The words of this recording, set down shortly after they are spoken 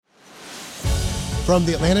From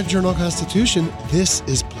the Atlanta Journal-Constitution, this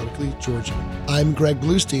is Politically Georgia. I'm Greg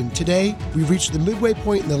Bluestein. Today, we've reached the midway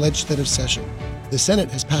point in the legislative session. The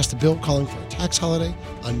Senate has passed a bill calling for a tax holiday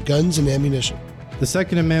on guns and ammunition. The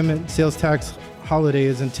Second Amendment sales tax holiday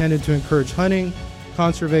is intended to encourage hunting,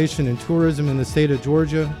 conservation, and tourism in the state of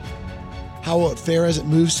Georgia. How will it fare as it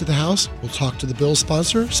moves to the House? We'll talk to the bill's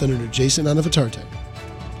sponsor, Senator Jason Anavitarte.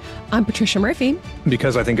 I'm Patricia Murphy.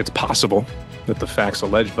 Because I think it's possible that the facts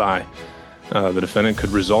alleged by the defendant could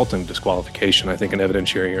result in disqualification, I think an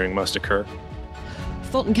evidentiary hearing must occur.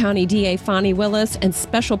 Fulton County DA Fonnie Willis and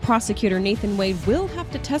Special Prosecutor Nathan Wade will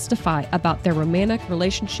have to testify about their romantic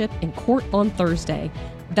relationship in court on Thursday.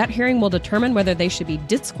 That hearing will determine whether they should be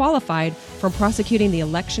disqualified from prosecuting the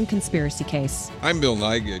election conspiracy case. I'm Bill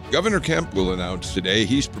Nigut. Governor Kemp will announce today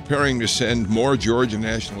he's preparing to send more Georgia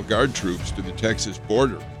National Guard troops to the Texas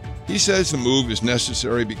border. He says the move is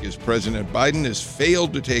necessary because President Biden has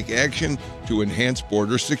failed to take action to enhance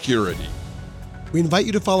border security. We invite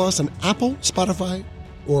you to follow us on Apple, Spotify,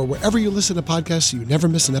 or wherever you listen to podcasts so you never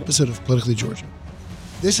miss an episode of Politically Georgia.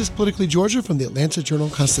 This is Politically Georgia from the Atlanta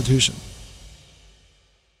Journal-Constitution.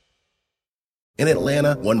 In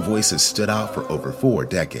Atlanta, one voice has stood out for over 4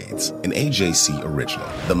 decades. An AJC original,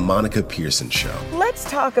 The Monica Pearson Show. Let's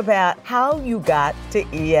talk about how you got to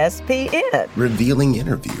ESPN. Revealing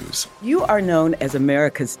interviews. You are known as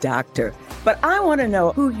America's doctor, but I want to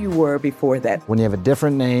know who you were before that. When you have a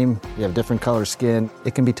different name, you have different color skin,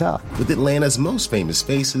 it can be tough. With Atlanta's most famous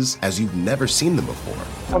faces as you've never seen them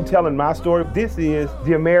before. I'm telling my story. This is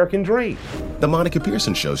the American dream. The Monica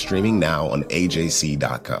Pearson Show, streaming now on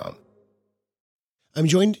AJC.com. I'm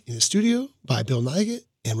joined in the studio by Bill Nigut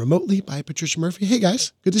and remotely by Patricia Murphy. Hey,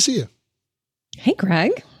 guys. Good to see you. Hey,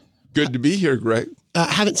 Greg. Good to be here, Greg.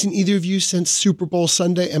 Haven't seen either of you since Super Bowl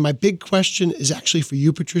Sunday. And my big question is actually for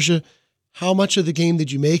you, Patricia. How much of the game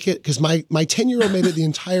did you make it? Because my 10-year-old made it the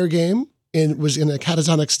entire game and was in a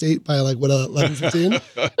catatonic state by 11:15.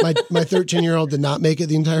 My 13-year-old did not make it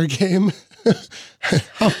the entire game.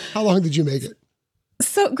 How long did you make it?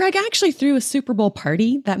 So, Greg, I actually threw a Super Bowl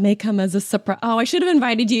party that may come as a surprise. Oh, I should have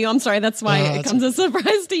invited you. I'm sorry. That's why it comes as a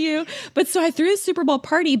surprise to you. But so I threw a Super Bowl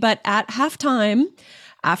party, but at halftime,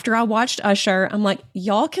 after I watched Usher, I'm like,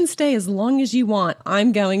 y'all can stay as long as you want.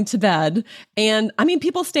 I'm going to bed. And I mean,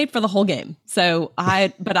 people stayed for the whole game. So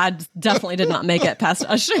but I definitely did not make it past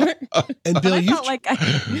Usher. And Bill,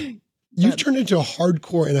 you've turned into a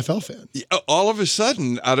hardcore NFL fan. All of a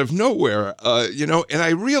sudden, out of nowhere, and I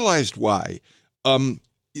realized why.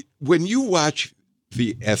 When you watch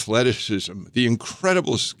the athleticism, the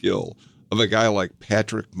incredible skill of a guy like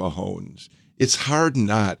Patrick Mahomes, it's hard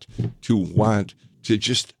not to want to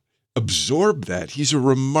just absorb that. He's a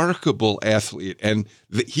remarkable athlete, and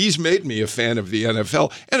he's made me a fan of the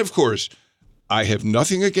NFL. And of course, I have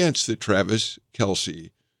nothing against the Travis Kelce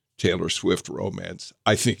Taylor Swift romance.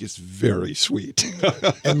 I think it's very sweet.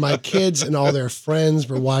 And my kids and all their friends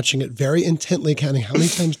were watching it very intently, counting how many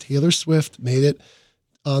times Taylor Swift made it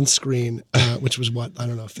on screen, which was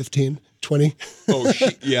 15, 20?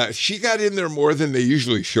 She got in there more than they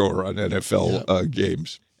usually show her on NFL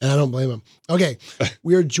games. And I don't blame them. Okay,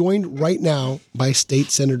 we are joined right now by State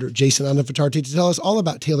Senator Jason Anavitarte to tell us all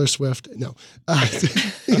about Taylor Swift. No. I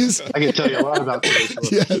can tell you a lot about Taylor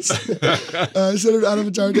Swift. Yes. Senator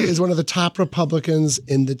Anavitarte is one of the top Republicans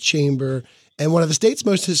in the chamber and one of the state's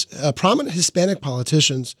most prominent Hispanic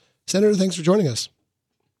politicians. Senator, thanks for joining us.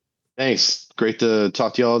 Thanks. Great to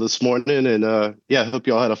talk to y'all this morning. And I hope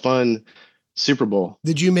y'all had a fun Super Bowl.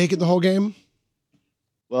 Did you make it the whole game?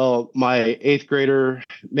 Well, my 8th grader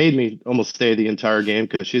made me almost stay the entire game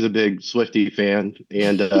because she's a big Swiftie fan.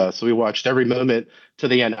 And so we watched every moment to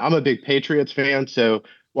the end. I'm a big Patriots fan, so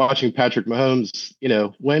watching Patrick Mahomes,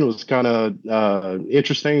 win was kind of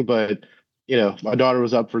interesting. But, my daughter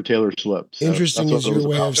was up for Taylor Swift. So interesting is your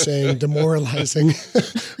way of saying demoralizing.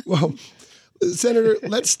 Well, Senator,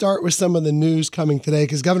 let's start with some of the news coming today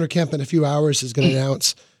because Governor Kemp in a few hours is going to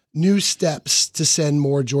announce new steps to send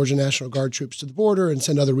more Georgia National Guard troops to the border and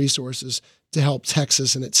send other resources to help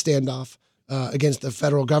Texas in its standoff against the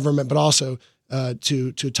federal government, but also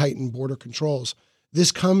to tighten border controls.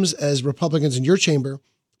 This comes as Republicans in your chamber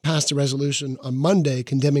passed a resolution on Monday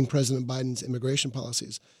condemning President Biden's immigration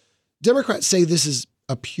policies. Democrats say this is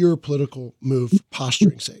a pure political move for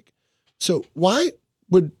posturing's sake. So why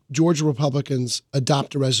would Georgia Republicans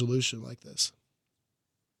adopt a resolution like this?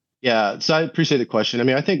 Yeah, so I appreciate the question. I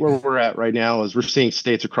mean, I think where we're at right now is we're seeing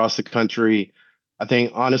states across the country, I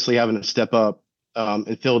think, honestly having to step up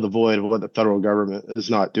and fill the void of what the federal government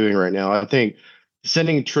is not doing right now. I think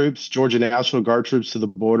sending troops, Georgia National Guard troops to the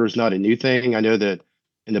border is not a new thing. I know that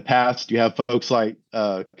in the past. You have folks like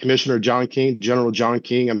Commissioner John King, General John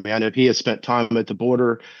King. I mean, I know he has spent time at the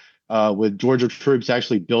border with Georgia troops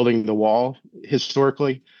actually building the wall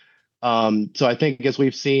historically. So I think as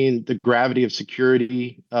we've seen the gravity of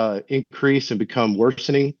security increase and become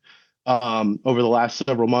worsening over the last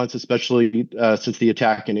several months, especially since the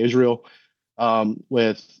attack in Israel,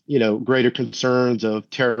 with greater concerns of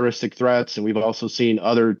terroristic threats, and we've also seen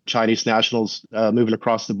other Chinese nationals moving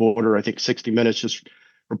across the border. I think 60 Minutes just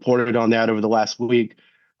reported on that over the last week.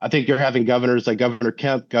 I think you're having governors like Governor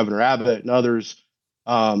Kemp, Governor Abbott, and others,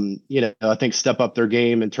 I think step up their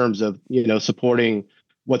game in terms of supporting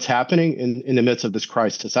what's happening in the midst of this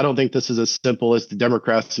crisis. I don't think this is as simple as the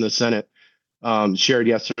Democrats in the Senate shared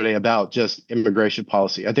yesterday about just immigration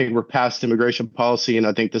policy. I think we're past immigration policy, and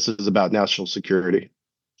I think this is about national security.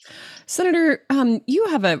 Senator, you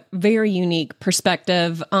have a very unique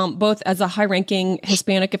perspective, both as a high-ranking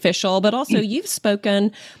Hispanic official, but also you've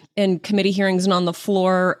spoken in committee hearings and on the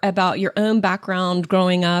floor about your own background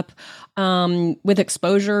growing up with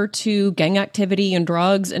exposure to gang activity and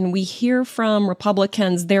drugs. And we hear from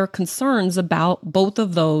Republicans their concerns about both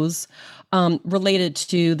of those related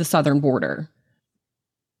to the southern border.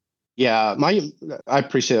 Yeah, I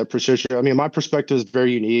appreciate that, Patricia. I mean, my perspective is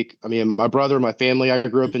very unique. I mean, my brother, my family, I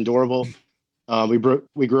grew up in Doraville.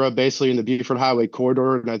 We grew up basically in the Buford Highway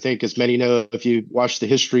corridor. And I think, as many know, if you watch the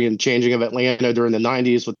history and changing of Atlanta during the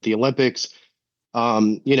 90s with the Olympics,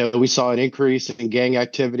 we saw an increase in gang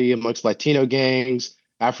activity amongst Latino gangs,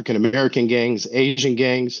 African-American gangs, Asian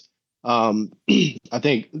gangs. I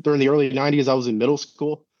think during the early 90s, I was in middle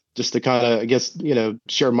school, just to kind of, I guess,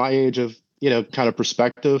 share my age of, kind of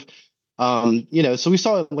perspective. So we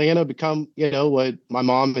saw Atlanta become, what my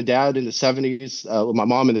mom and dad in the 70s, my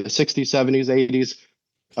mom in the 60s, 70s,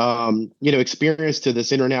 80s, experienced to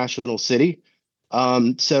this international city.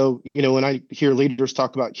 So, when I hear leaders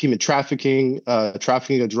talk about human trafficking,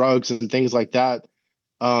 trafficking of drugs and things like that,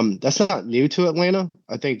 that's not new to Atlanta.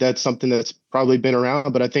 I think that's something that's probably been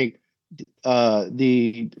around, but I think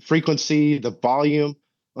the frequency, the volume,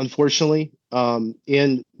 unfortunately,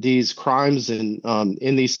 in these crimes and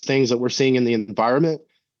in these things that we're seeing in the environment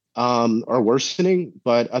are worsening.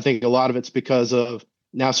 But I think a lot of it's because of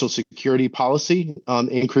national security policy,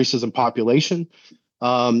 increases in population.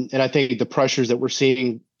 And I think the pressures that we're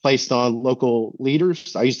seeing placed on local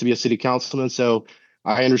leaders. I used to be a city councilman, so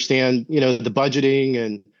I understand, the budgeting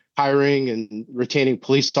and hiring and retaining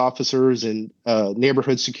police officers and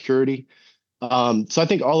neighborhood security. So I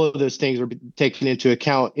think all of those things are taken into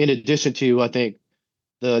account, in addition to, I think,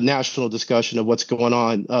 the national discussion of what's going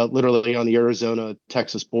on literally on the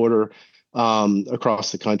Arizona-Texas border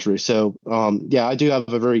across the country. So, I do have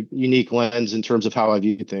a very unique lens in terms of how I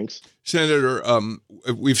view things. Senator,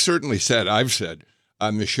 I've said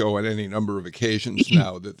on the show on any number of occasions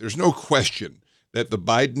now that there's no question that the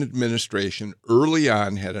Biden administration early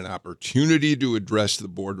on had an opportunity to address the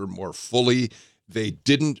border more fully. They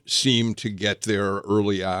didn't seem to get there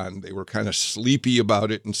early on. They were kind of sleepy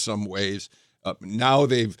about it in some ways. Now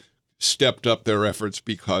they've stepped up their efforts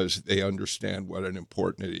because they understand what an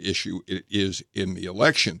important issue it is in the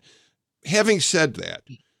election. Having said that,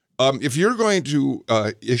 if you're going to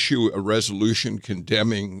issue a resolution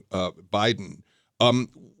condemning Biden,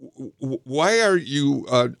 why are you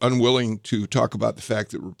unwilling to talk about the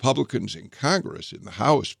fact that Republicans in Congress, in the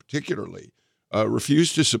House particularly,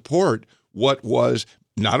 refuse to support what was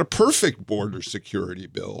not a perfect border security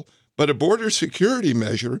bill, but a border security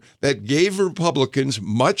measure that gave Republicans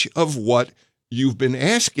much of what you've been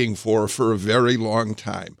asking for a very long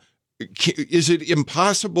time? Is it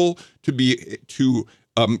impossible to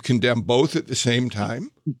condemn both at the same time?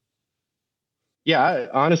 Yeah,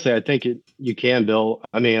 honestly, I think you can, Bill.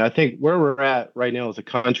 I mean, I think where we're at right now as a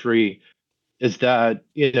country is that,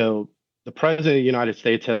 the president of the United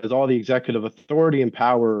States has all the executive authority and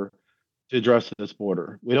power to address this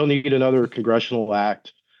border. We don't need another congressional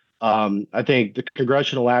act. I think the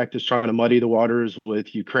congressional act is trying to muddy the waters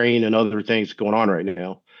with Ukraine and other things going on right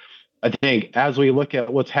now. I think as we look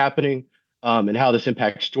at what's happening and how this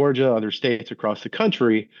impacts Georgia, other states across the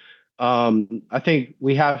country, I think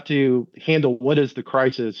we have to handle what is the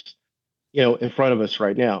crisis, in front of us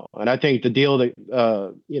right now. And I think the deal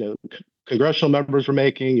that, congressional members were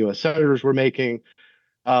making, U.S. senators were making,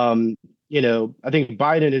 I think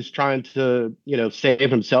Biden is trying to,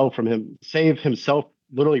 save himself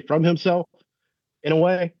literally from himself in a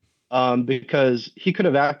way, because he could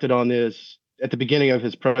have acted on this at the beginning of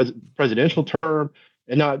his presidential term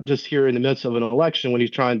and not just here in the midst of an election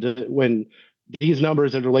when these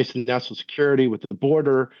numbers that relate to national security with the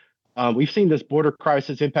border, We've seen this border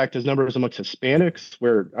crisis impact his numbers amongst Hispanics,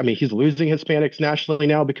 where I mean he's losing Hispanics nationally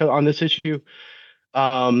now because on this issue.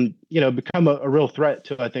 Become a real threat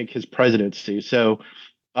to I think his presidency. So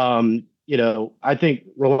I think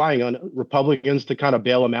relying on Republicans to kind of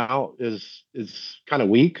bail him out is kind of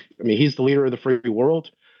weak. I mean, he's the leader of the free world.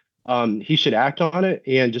 He should act on it.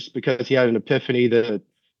 And just because he had an epiphany that,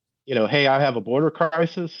 hey, I have a border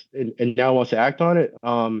crisis and now wants to act on it,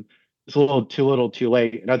 it's a little too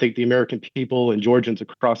late. And I think the American people and Georgians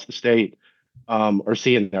across the state are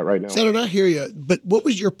seeing that right now. Senator, I hear you. But what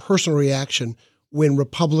was your personal reaction when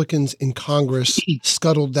Republicans in Congress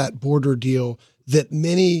scuttled that border deal that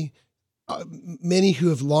many who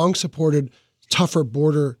have long supported tougher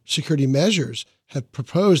border security measures have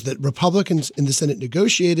proposed, that Republicans in the Senate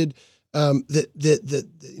negotiated, that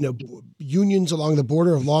unions along the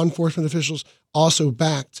border of law enforcement officials also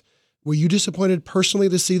backed? Were you disappointed personally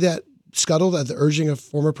to see that scuttled at the urging of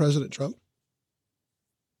former President Trump?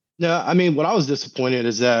 No, I mean, what I was disappointed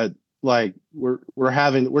is that we're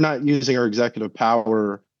not using our executive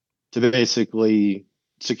power to basically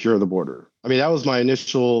secure the border. I mean, that was my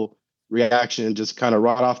initial reaction, just kind of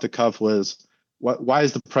right off the cuff, was why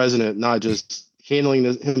is the president not just handling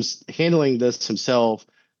this himself,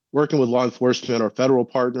 working with law enforcement, our federal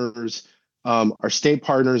partners, our state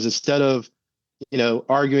partners, instead of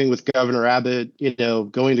arguing with Governor Abbott,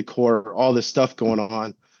 going to court, all this stuff going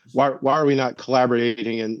on. Why are we not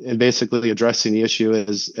collaborating and basically addressing the issue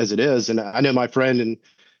as it is? And I know my friend, and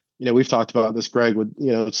we've talked about this, Greg, with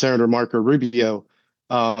Senator Marco Rubio,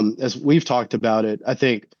 as we've talked about it. I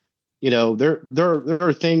think there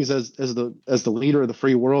are things as the leader of the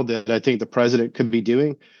free world that I think the president could be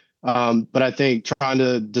doing, but I think trying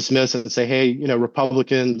to dismiss and say, hey,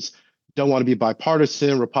 Republicans don't want to be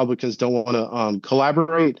bipartisan, Republicans don't want to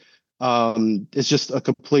collaborate. It's just a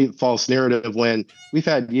complete false narrative when we've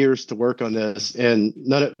had years to work on this, and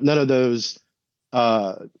none of those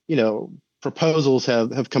proposals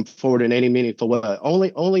have come forward in any meaningful way.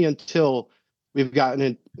 Only until we've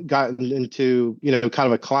gotten into kind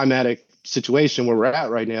of a climatic situation where we're at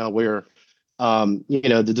right now, where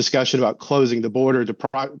the discussion about closing the border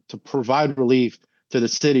to provide relief to the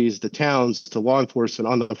cities, the towns, to law enforcement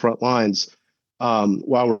on the front lines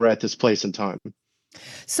while we're at this place in time.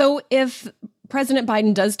 So if President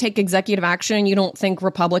Biden does take executive action, you don't think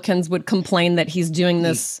Republicans would complain that he's doing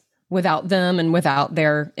this without them and without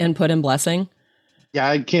their input and blessing? Yeah,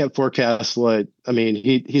 I can't forecast what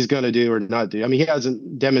he's going to do or not do. I mean, he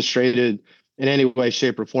hasn't demonstrated in any way,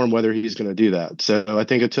 shape, or form whether he's going to do that. So I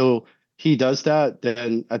think until he does that,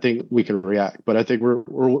 then I think we can react. But I think we're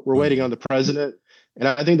waiting on the president, and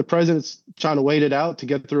I think the president's trying to wait it out to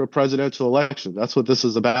get through a presidential election. That's what this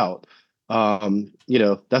is about.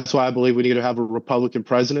 That's why I believe we need to have a Republican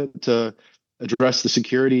president to address the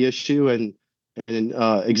security issue and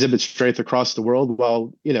exhibit strength across the world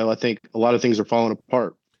while, I think a lot of things are falling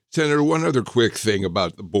apart. Senator, one other quick thing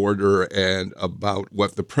about the border and about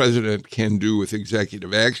what the president can do with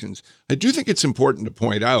executive actions. I do think it's important to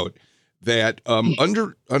point out that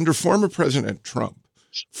under former President Trump,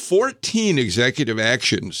 14 executive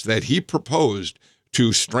actions that he proposed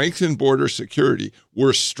to strengthen border security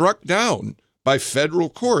were struck down by federal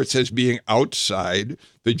courts as being outside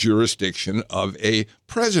the jurisdiction of a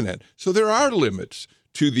president. So there are limits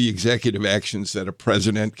to the executive actions that a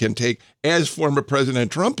president can take, as former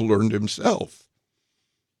President Trump learned himself.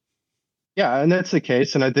 Yeah, and that's the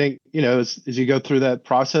case. And I think, as you go through that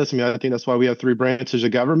process, I think that's why we have three branches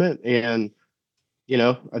of government. And,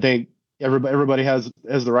 I think everybody has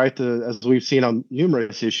the right to, as we've seen on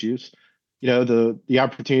numerous issues, the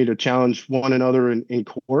opportunity to challenge one another in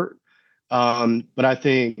court. But I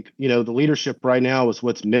think, the leadership right now is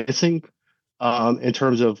what's missing in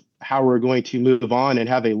terms of how we're going to move on and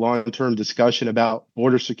have a long-term discussion about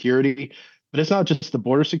border security. But it's not just the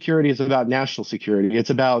border security, it's about national security.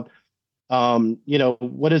 It's about,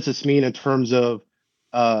 what does this mean in terms of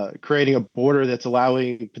creating a border that's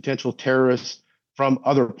allowing potential terrorists from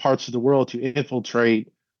other parts of the world to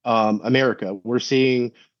infiltrate America? We're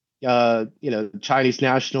seeing Chinese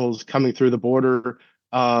nationals coming through the border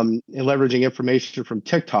and leveraging information from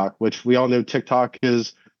TikTok, which we all know TikTok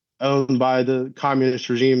is owned by the communist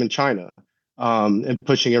regime in China, and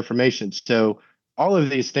pushing information. So all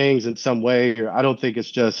of these things in some way, I don't think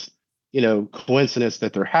it's just, coincidence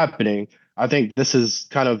that they're happening. I think this is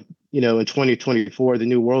kind of, in 2024, the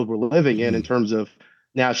new world we're living in terms of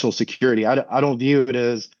national security. I don't view it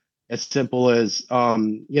as simple as,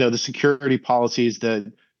 the security policies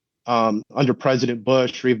that under President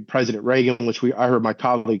Bush or even President Reagan, which I heard my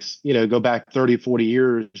colleagues, go back 30, 40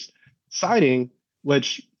 years citing,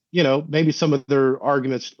 which, maybe some of their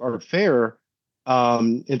arguments are fair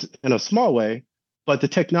in a small way, but the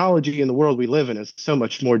technology in the world we live in is so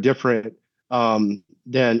much more different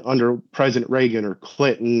than under President Reagan or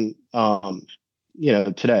Clinton,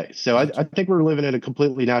 today. So I think we're living in a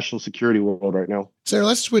completely national security world right now. Sarah,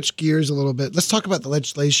 let's switch gears a little bit. Let's talk about the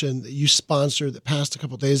legislation that you sponsored that passed a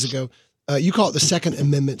couple of days ago. You call it the Second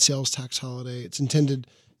Amendment sales tax holiday. It's intended,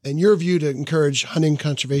 in your view, to encourage hunting,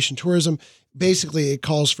 conservation, tourism. Basically, it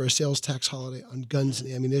calls for a sales tax holiday on guns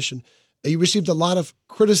and ammunition. You received a lot of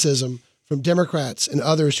criticism from Democrats and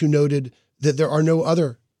others who noted that there are no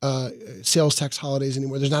other sales tax holidays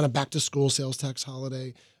anymore. There's not a back-to-school sales tax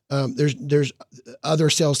holiday. There's other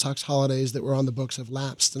sales tax holidays that were on the books have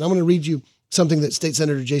lapsed. And I'm going to read you something that State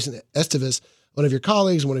Senator Jason Estevez, one of your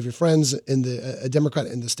colleagues, one of your friends a Democrat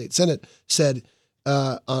in the state Senate, said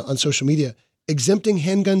on social media: exempting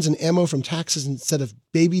handguns and ammo from taxes instead of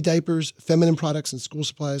baby diapers, feminine products, and school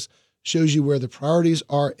supplies shows you where the priorities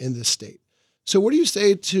are in this state. So what do you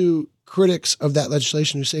say to critics of that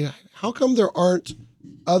legislation who say, how come there aren't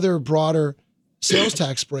other broader sales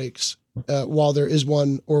tax breaks while there is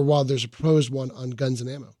one, or while there's a proposed one on guns and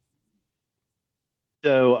ammo?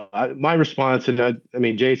 So my response,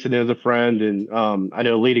 and Jason is a friend, and I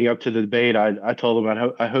know leading up to the debate, I told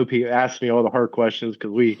him I hope he asked me all the hard questions,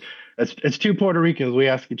 because it's two Puerto Ricans. We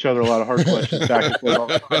ask each other a lot of hard questions back and forth all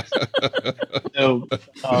the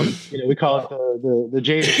time. So we call it the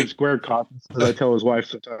Jason squared conference, as I tell his wife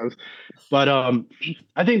sometimes. But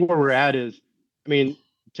I think where we're at is,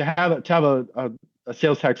 to have a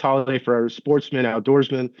sales tax holiday for our sportsmen,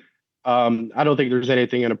 outdoorsmen. I don't think there's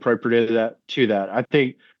anything inappropriate to that. I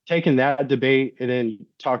think taking that debate and then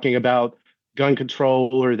talking about gun control,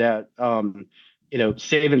 or that,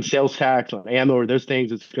 saving sales tax on ammo or those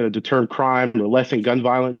things, it's going to deter crime or lessen gun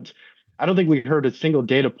violence. I don't think we heard a single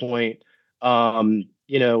data point,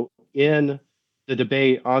 in the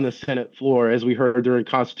debate on the Senate floor, as we heard during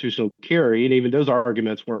constitutional carry, and even those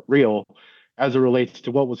arguments weren't real as it relates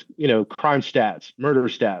to what was, crime stats, murder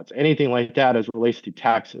stats, anything like that as it relates to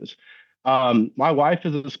taxes. My wife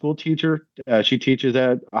is a school teacher. She teaches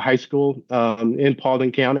at a high school in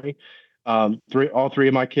Paulding County. All three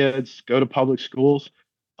of my kids go to public schools.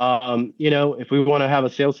 If we want to have a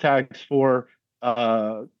sales tax for,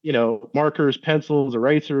 markers, pencils,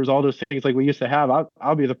 erasers, all those things like we used to have,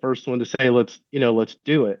 I'll be the first one to say, let's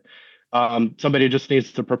do it. Somebody just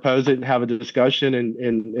needs to propose it and have a discussion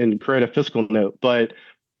and create a fiscal note. But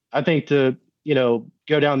I think to,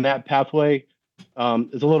 go down that pathway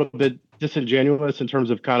is a little bit disingenuous in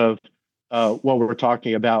terms of kind of what we're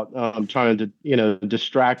talking about, trying to,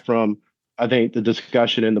 distract from, I think, the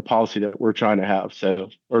discussion and the policy that we're trying to have. So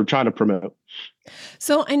we're trying to promote.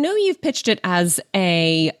 So I know you've pitched it as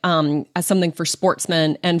as something for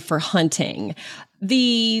sportsmen and for hunting.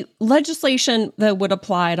 The legislation that would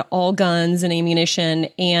apply to all guns and ammunition,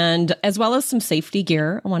 and as well as some safety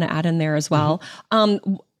gear, I want to add in there as well.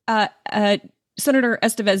 Senator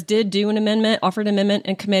Estevez did do offered an amendment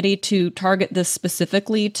in committee to target this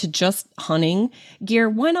specifically to just hunting gear.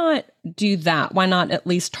 Why not do that? Why not at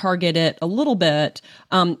least target it a little bit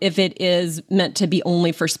if it is meant to be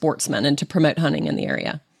only for sportsmen and to promote hunting in the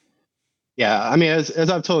area? Yeah, as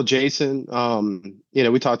I've told Jason,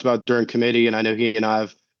 we talked about during committee, and I know he and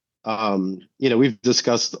I've, we've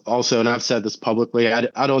discussed also, and I've said this publicly.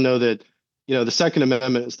 I don't know that, the Second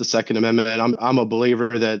Amendment is the Second Amendment, and I'm a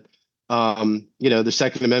believer that, the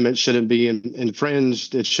Second Amendment shouldn't be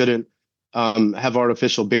infringed. It shouldn't have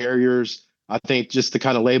artificial barriers. I think just to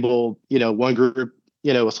kind of label, one group,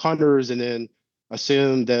 as hunters, and then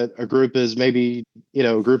assume that a group is maybe,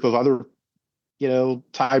 a group of other,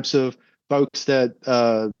 types of folks that,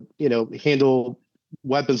 handle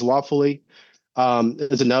weapons lawfully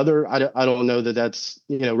is another. I don't know that that's,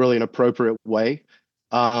 really an appropriate way.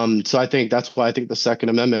 So I think that's why I think the Second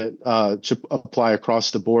Amendment should apply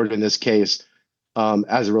across the board in this case,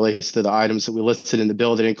 as it relates to the items that we listed in the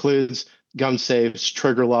bill. That includes gun safes,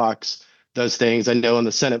 trigger locks, those things. I know on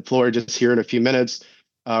the Senate floor, just here in a few minutes,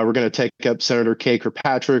 we're going to take up Senator Kay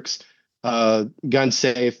Kirkpatrick's gun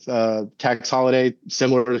safe tax holiday,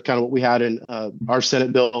 similar to kind of what we had in our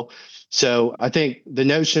Senate bill. So I think the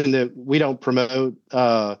notion that we don't promote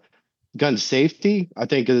gun safety, I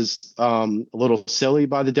think, is a little silly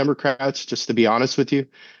by the Democrats, just to be honest with you.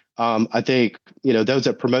 I think, those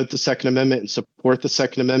that promote the Second Amendment and support the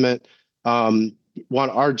Second Amendment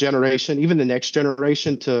want our generation, even the next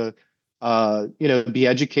generation, to, be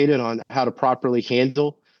educated on how to properly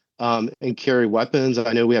handle and carry weapons.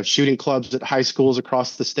 I know we have shooting clubs at high schools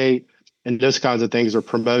across the state, and those kinds of things are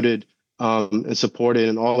promoted and supported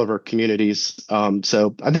in all of our communities.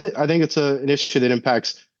 So I think it's an issue that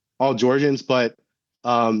impacts all Georgians, but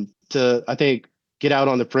to, I think, get out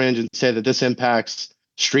on the fringe and say that this impacts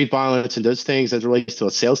street violence and those things as it relates to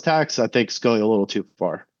a sales tax, I think is going a little too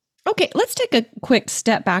far. Okay, let's take a quick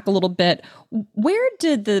step back a little bit. Where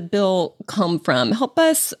did the bill come from? Help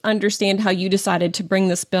us understand how you decided to bring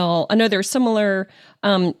this bill. I know there are similar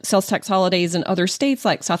sales tax holidays in other states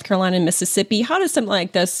like South Carolina and Mississippi. How does something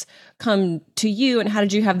like this come to you, and how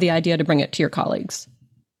did you have the idea to bring it to your colleagues?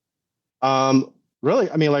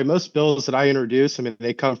 Really, I mean, like most bills that I introduce, I mean,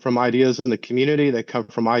 they come from ideas in the community. They come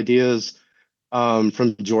from ideas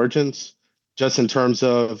from Georgians, just in terms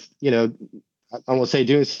of, I won't say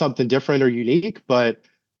doing something different or unique, but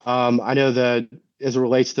I know that as it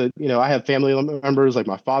relates to, I have family members like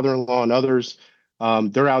my father-in-law and others.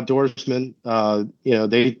 They're outdoorsmen.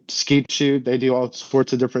 They skeet shoot. They do all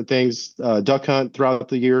sorts of different things, duck hunt throughout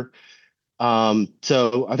the year.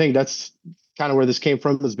 So I think that's kind of where this came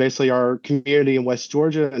from, is basically our community in West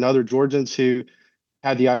Georgia and other Georgians who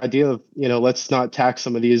had the idea of, let's not tax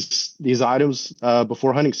some of these items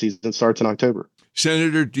before hunting season starts in October.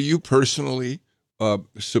 Senator, do you personally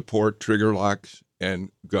support trigger locks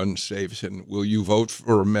and gun safes, and will you vote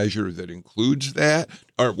for a measure that includes that?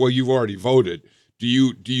 Or, well, you've already voted.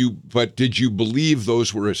 But did you believe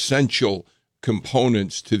those were essential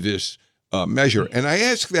components to this measure? And I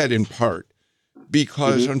ask that in part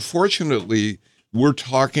because, unfortunately, we're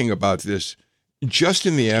talking about this just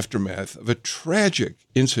in the aftermath of a tragic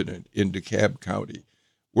incident in DeKalb County,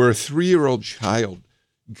 where a 3-year-old child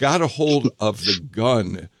got a hold of the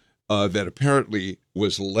gun that apparently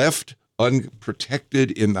was left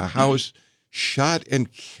unprotected in the house, shot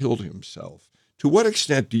and killed himself. To what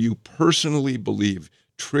extent do you personally believe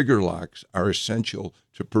trigger locks are essential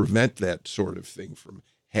to prevent that sort of thing from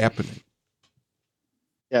happening?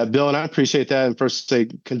 Yeah, Bill, and I appreciate that. And first, say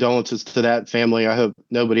condolences to that family. I hope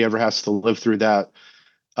nobody ever has to live through that.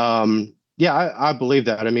 I believe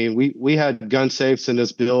that. I mean, we had gun safes in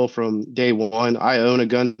this bill from day one. I own a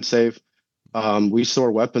gun safe. We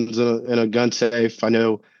store weapons in a gun safe. I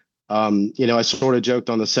know, I sort of joked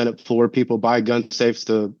on the Senate floor, people buy gun safes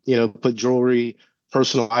to, put jewelry,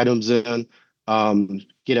 personal items in,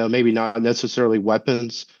 maybe not necessarily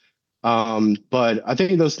weapons. But I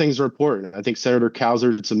think those things are important. I think Senator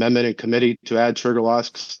Cowsard's amendment in committee to add trigger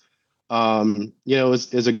locks,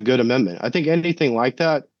 is a good amendment. I think anything like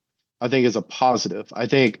that, I think is a positive. I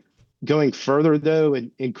think going further, though,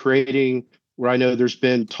 in creating, where I know there's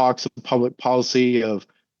been talks of public policy of,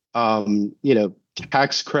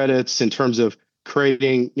 tax credits in terms of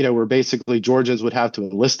creating, where basically Georgians would have to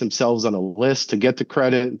enlist themselves on a list to get the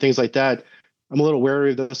credit and things like that. I'm a little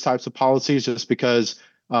wary of those types of policies just because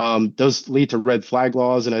those lead to red flag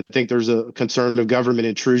laws. And I think there's a concern of government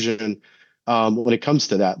intrusion when it comes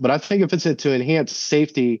to that. But I think if it's to enhance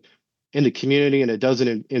safety in the community and it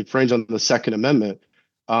doesn't infringe on the Second Amendment,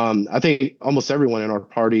 I think almost everyone in our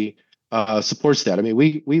party supports that. I mean,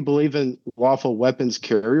 we believe in lawful weapons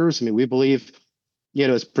carriers. I mean, we believe,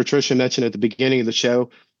 as Patricia mentioned at the beginning of the show,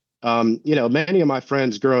 many of my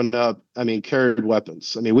friends growing up, carried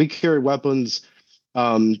weapons. I mean, we carried weapons,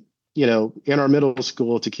 in our middle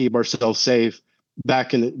school to keep ourselves safe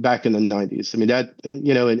back in the 90s. I mean, that,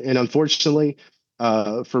 and unfortunately,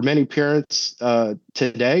 for many parents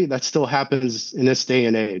today, that still happens in this day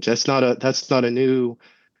and age. That's not a new,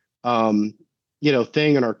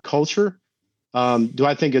 thing in our culture. Do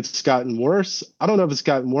I think it's gotten worse? I don't know if it's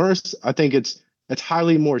gotten worse. I think it's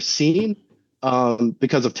highly more seen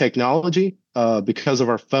because of technology, because of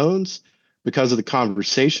our phones, because of the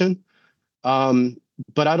conversation.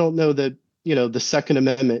 But I don't know that, the Second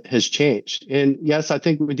Amendment has changed. And yes, I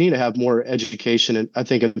think we need to have more education. And I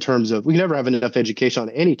think in terms of, we can never have enough education on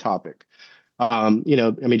any topic.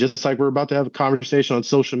 Just like we're about to have a conversation on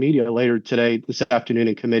social media later today, this afternoon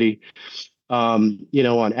in committee, on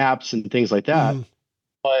apps and things like that.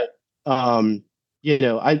 But,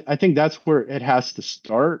 I think that's where it has to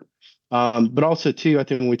start. But also too, I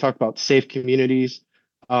think when we talk about safe communities,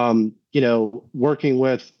 working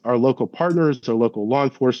with our local partners, our local law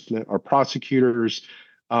enforcement, our prosecutors,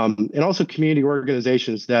 and also community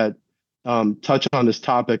organizations that touch on this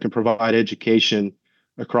topic and provide education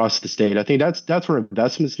across the state. I think that's where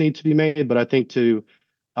investments need to be made. But I think to,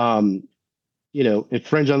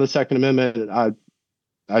 infringe on the Second Amendment,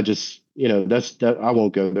 I just, I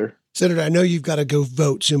won't go there. Senator, I know you've got to go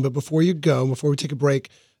vote soon, but before we take a break,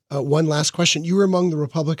 one last question. You were among the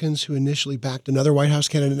Republicans who initially backed another White House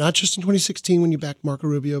candidate, not just in 2016 when you backed Marco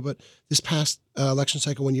Rubio, but this past election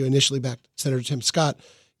cycle when you initially backed Senator Tim Scott.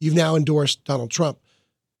 You've now endorsed Donald Trump.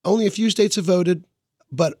 Only a few states have voted,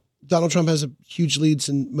 but Donald Trump has a huge leads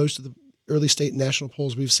in most of the early state and national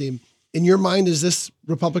polls we've seen. in your mind, is this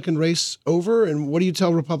Republican race over? And what do you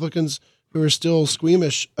tell Republicans who are still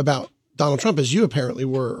squeamish about Donald Trump, as you apparently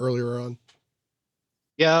were earlier on?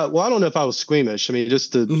 Yeah, well, I don't know if I was squeamish. I mean,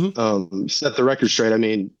 just to set the record straight, I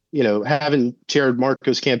mean, having chaired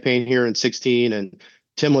Marco's campaign here in 2016, and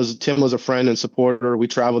Tim was a friend and supporter. We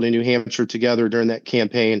traveled to New Hampshire together during that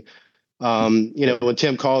campaign. When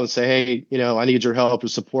Tim called and said, "Hey, I need your help or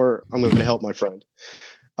support," I'm going to help my friend.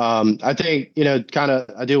 I think,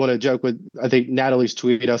 I do want to joke with, I think Natalie's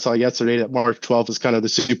tweet I saw yesterday that March 12th is kind of the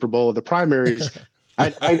Super Bowl of the primaries.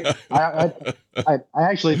 I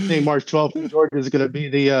actually think March 12th in Georgia is going to be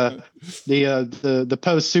the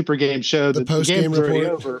post Super Game show. The post game report.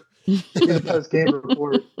 Over. The post game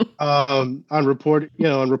report on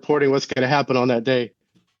reporting what's going to happen on that day.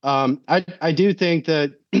 I do think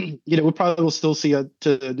that we probably will still see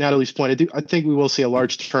to Natalie's point. I think we will see a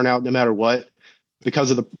large turnout no matter what, because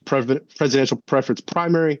of the presidential preference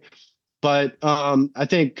primary. But I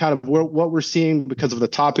think kind of what we're seeing because of the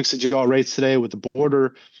topics that you all raised today with the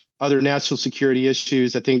border, other national security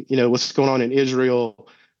issues, I think, what's going on in Israel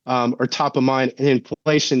are top of mind, and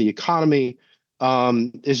inflation, the economy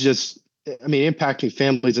is just, impacting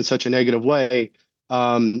families in such a negative way.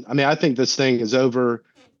 I think this thing is over.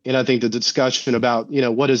 And I think the discussion about,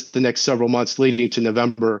 what is the next several months leading to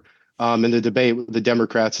November and the debate with the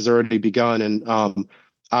Democrats has already begun. And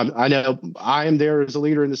I know I am there as a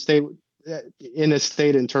leader in the state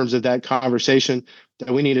in terms of that conversation,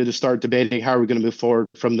 that we needed to start debating how are we going to move forward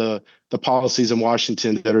from the policies in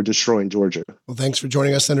Washington that are destroying Georgia. Well, thanks for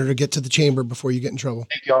joining us, Senator. Get to the chamber before you get in trouble.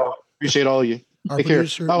 Thank y'all. Appreciate all of you. Take care.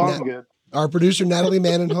 I'm good. Our producer, Natalie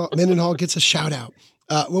Mendenhall, gets a shout out.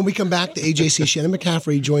 When we come back, the AJC Shannon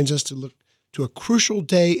McCaffrey joins us to look to a crucial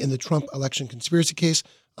day in the Trump election conspiracy case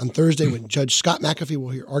on Thursday, when Judge Scott McAfee will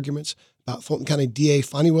hear arguments about Fulton County DA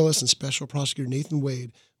Fonnie Willis and Special Prosecutor Nathan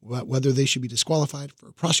Wade about whether they should be disqualified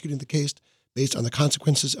for prosecuting the case based on the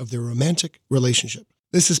consequences of their romantic relationship.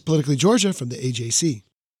 This is Politically Georgia from the AJC.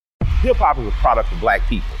 Hip-hop is a product of Black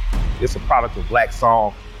people. It's a product of Black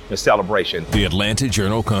song and celebration. The Atlanta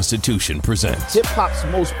Journal-Constitution presents hip-hop's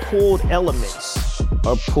most pulled elements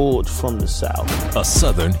are pulled from the South. A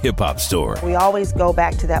Southern hip-hop story. We always go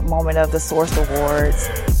back to that moment of the Source Awards.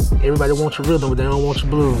 Everybody wants your rhythm, but they don't want your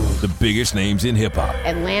blues. The biggest names in hip-hop.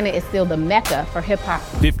 Atlanta is still the mecca for hip-hop.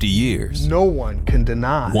 50 years. No one can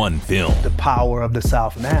deny one film. The power of the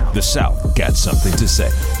South now. The South got something to say.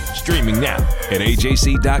 Streaming now at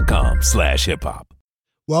ajc.com/hiphop.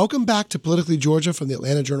 Welcome back to Politically Georgia from the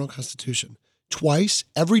Atlanta Journal-Constitution. Twice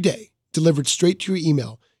every day, delivered straight to your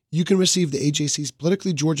email, you can receive the AJC's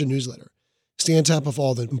Politically Georgia newsletter. Stay on top of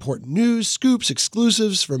all the important news, scoops,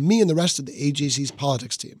 exclusives from me and the rest of the AJC's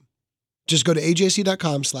politics team. Just go to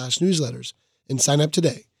ajc.com/newsletters and sign up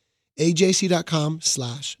today.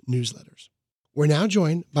 ajc.com/newsletters. We're now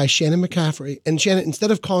joined by Shannon McCaffrey. And Shannon, instead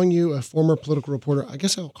of calling you a former political reporter, I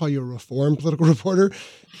guess I'll call you a reformed political reporter,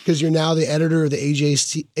 because you're now the editor of the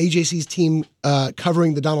AJC's team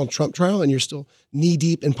covering the Donald Trump trial, and you're still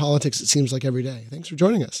knee-deep in politics, it seems like, every day. Thanks for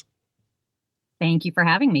joining us. Thank you for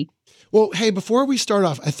having me. Well, hey, before we start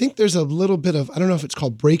off, I think there's a little bit of, I don't know if it's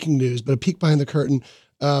called breaking news, but a peek behind the curtain.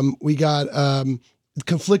 We got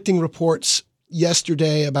conflicting reports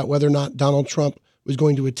yesterday about whether or not Donald Trump was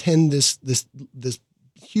going to attend this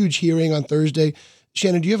huge hearing on Thursday.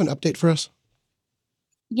 Shannon, do you have an update for us?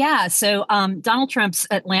 Yeah. So Donald Trump's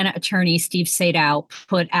Atlanta attorney, Steve Sadow,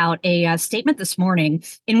 put out a statement this morning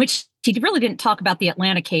in which he really didn't talk about the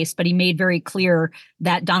Atlanta case, but he made very clear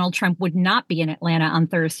that Donald Trump would not be in Atlanta on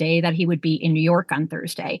Thursday, that he would be in New York on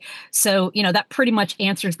Thursday. So, that pretty much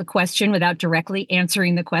answers the question without directly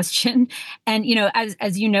answering the question. And,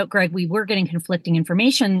 as you note, Greg, we were getting conflicting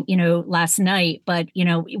information, last night, but,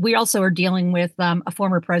 we also are dealing with a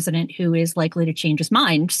former president who is likely to change his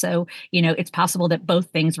mind. So, it's possible that both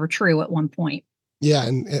things were true at one point. Yeah,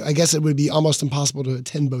 and I guess it would be almost impossible to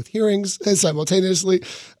attend both hearings simultaneously.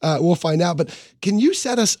 We'll find out. But can you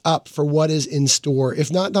set us up for what is in store,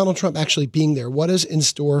 if not Donald Trump actually being there? What is in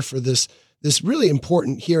store for this really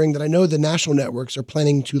important hearing that I know the national networks are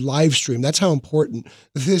planning to live stream? That's how important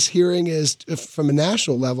this hearing is from a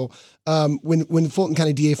national level. When Fulton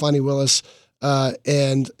County DA Fonnie Willis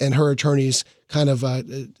and her attorneys kind of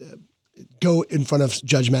go in front of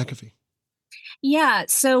Judge McAfee. Yeah.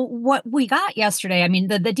 So what we got yesterday,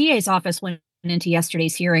 the DA's office went into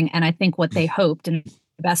yesterday's hearing, and I think what they hoped in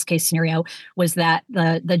the best case scenario was that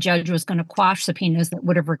the judge was going to quash subpoenas that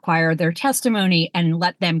would have required their testimony and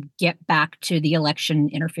let them get back to the election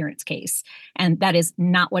interference case. And that is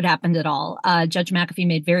not what happened at all. Judge McAfee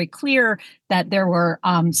made very clear that there were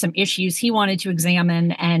some issues he wanted to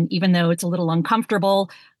examine. And even though it's a little uncomfortable,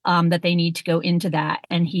 that they need to go into that.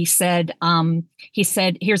 And he said,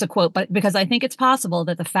 here's a quote, but because I think it's possible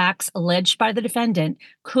that the facts alleged by the defendant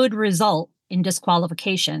could result in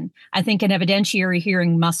disqualification, I think an evidentiary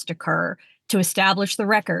hearing must occur to establish the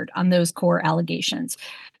record on those core allegations.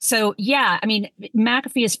 So, yeah, I mean,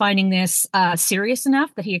 McAfee is finding this serious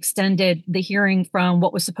enough that he extended the hearing from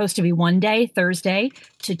what was supposed to be one day, Thursday,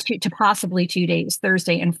 to possibly 2 days,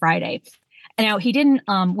 Thursday and Friday. And now he didn't,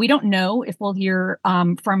 we don't know if we'll hear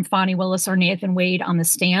from Fani Willis or Nathan Wade on the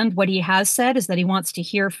stand. What he has said is that he wants to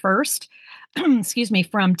hear first,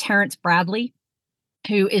 from Terrence Bradley,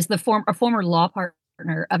 who is a former law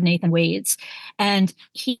partner of Nathan Wade's. And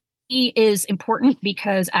he is important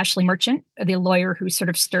because Ashley Merchant, the lawyer who sort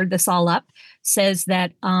of stirred this all up, says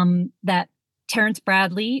that that Terrence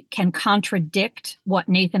Bradley can contradict what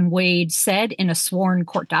Nathan Wade said in a sworn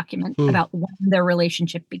court document about when their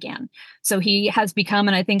relationship began. So he has become,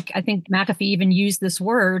 and I think McAfee even used this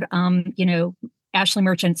word, Ashley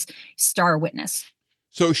Merchant's star witness.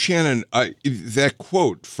 So, Shannon, that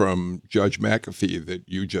quote from Judge McAfee that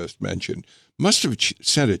you just mentioned must have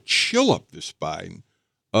sent a chill up the spine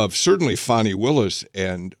of certainly Fani Willis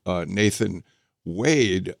and Nathan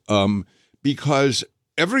Wade, because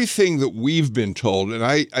everything that we've been told, and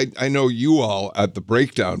I know you all at the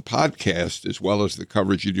Breakdown podcast, as well as the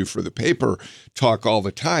coverage you do for the paper, talk all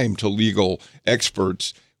the time to legal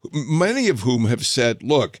experts, many of whom have said,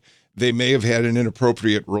 look, they may have had an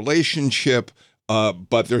inappropriate relationship,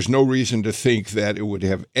 but there's no reason to think that it would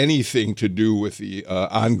have anything to do with the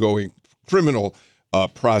ongoing criminal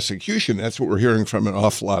prosecution. That's what we're hearing from an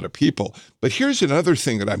awful lot of people. But here's another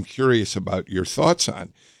thing that I'm curious about your thoughts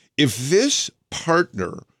on. If this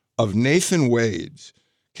partner of Nathan Wade's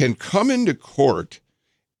can come into court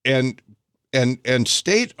and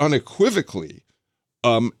state unequivocally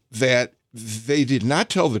that they did not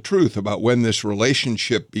tell the truth about when this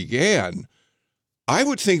relationship began, I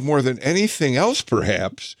would think more than anything else,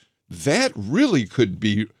 perhaps, that really could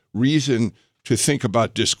be reason to think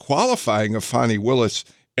about disqualifying a Fani Willis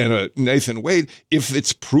and a Nathan Wade if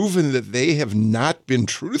it's proven that they have not been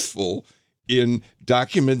truthful in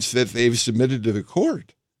documents that they've submitted to the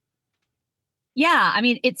court. Yeah, I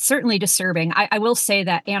mean, it's certainly disturbing. I will say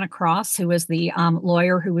that Anna Cross, who was the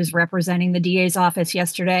lawyer who was representing the DA's office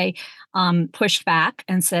yesterday, pushed back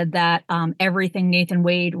and said that everything Nathan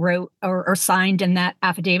Wade wrote or signed in that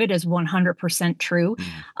affidavit is 100% true.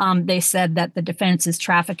 They said that the defense is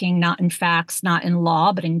trafficking not in facts, not in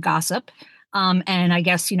law, but in gossip. And I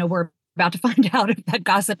guess, we're about to find out if that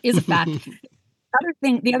gossip is a fact.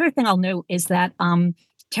 The other thing I'll note is that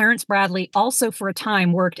Terrence Bradley also for a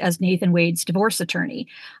time worked as Nathan Wade's divorce attorney.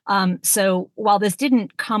 So while this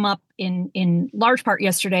didn't come up in large part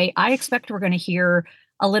yesterday, I expect we're going to hear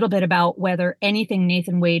a little bit about whether anything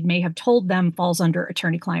Nathan Wade may have told them falls under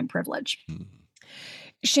attorney-client privilege.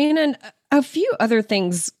 Shannon, a few other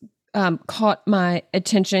things caught my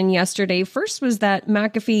attention yesterday. First was that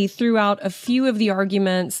McAfee threw out a few of the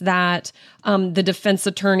arguments that the defense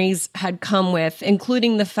attorneys had come with,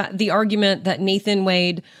 including the argument that Nathan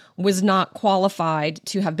Wade was not qualified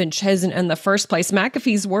to have been chosen in the first place.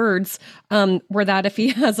 McAfee's words were that if he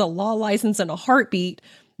has a law license and a heartbeat,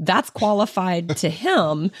 that's qualified to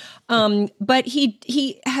him. But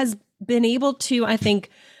he has been able to, I think,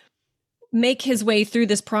 make his way through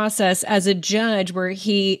this process as a judge where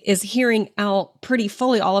he is hearing out pretty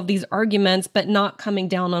fully all of these arguments, but not coming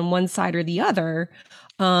down on one side or the other.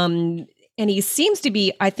 And he seems to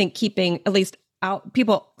be, I think, keeping at least out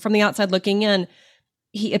people from the outside looking in.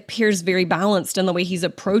 He appears very balanced in the way he's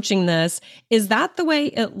approaching this. Is that the way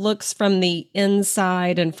it looks from the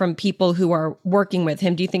inside and from people who are working with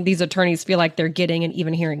him? Do you think these attorneys feel like they're getting and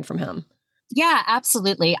even hearing from him? Yeah,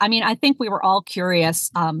 absolutely. I mean, I think we were all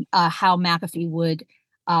curious how McAfee would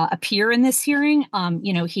appear in this hearing.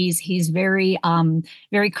 He's very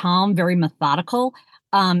very calm, very methodical.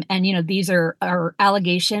 And, these are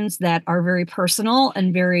allegations that are very personal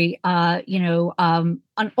and very,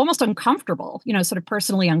 almost uncomfortable, sort of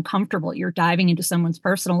personally uncomfortable. You're diving into someone's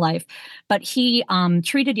personal life. But he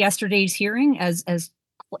treated yesterday's hearing as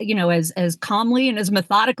calmly and as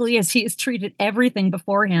methodically as he has treated everything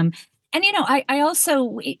before him. And, I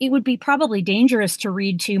also, it would be probably dangerous to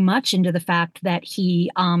read too much into the fact that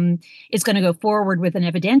he is going to go forward with an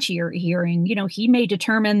evidentiary hearing. He may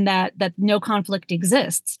determine that no conflict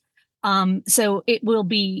exists. So it will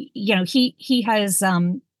be, he has,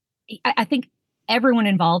 I think everyone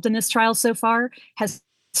involved in this trial so far has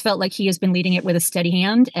felt like he has been leading it with a steady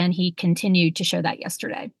hand, and he continued to show that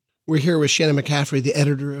yesterday. We're here with Shannon McCaffrey, the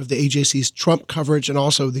editor of the AJC's Trump coverage and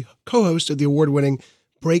also the co-host of the award-winning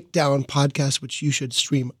Breakdown podcast, which you should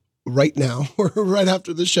stream right now or right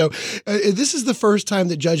after the show. This is the first time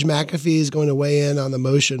that Judge McAfee is going to weigh in on the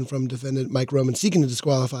motion from defendant Mike Roman seeking to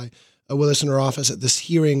disqualify Willis in her office at this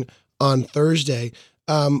hearing on Thursday.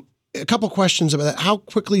 A couple questions about that. How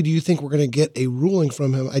quickly do you think we're going to get a ruling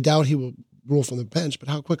from him? I doubt he will rule from the bench, but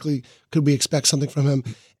how quickly could we expect something from him?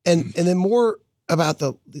 And then more about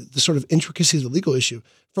the sort of intricacies of the legal issue.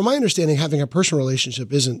 From my understanding, having a personal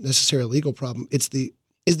relationship isn't necessarily a legal problem.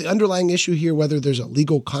 Is the underlying issue here whether there's a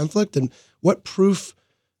legal conflict, and what proof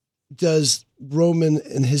does Roman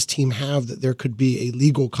and his team have that there could be a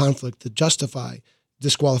legal conflict to justify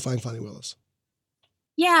disqualifying Fani Willis?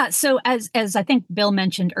 Yeah. So as I think Bill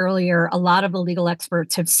mentioned earlier, a lot of the legal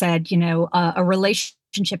experts have said, a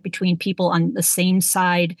relationship between people on the same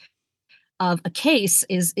side of a case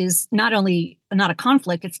is not only not a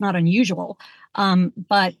conflict, it's not unusual.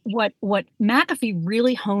 But what McAfee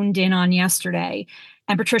really honed in on yesterday,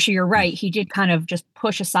 and Patricia, you're right, he did kind of just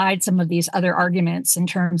push aside some of these other arguments in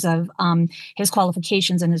terms of his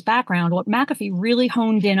qualifications and his background. What McAfee really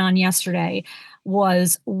honed in on yesterday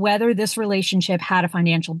was whether this relationship had a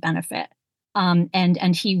financial benefit.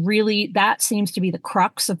 And he really, that seems to be the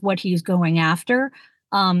crux of what he's going after.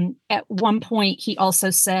 At one point, he also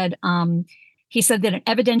said, he said that an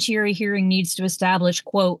evidentiary hearing needs to establish,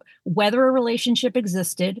 quote, whether a relationship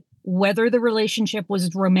existed, whether the relationship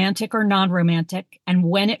was romantic or non-romantic, and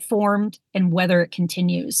when it formed and whether it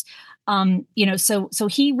continues. So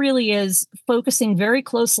he really is focusing very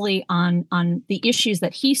closely on the issues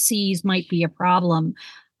that he sees might be a problem,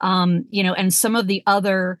 and some of the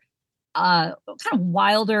other kind of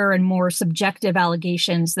wilder and more subjective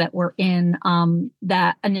allegations that were in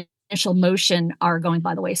that initial motion are going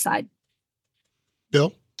by the wayside.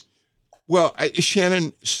 Bill? Well,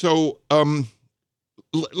 Shannon, so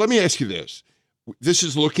let me ask you this. This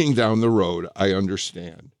is looking down the road, I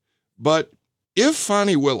understand. But if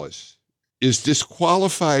Fani Willis is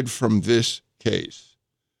disqualified from this case,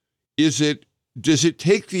 does it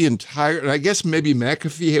take the entire, and I guess maybe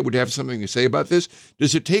McAfee would have something to say about this,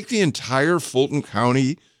 does it take the entire Fulton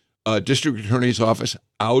County District Attorney's Office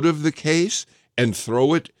out of the case and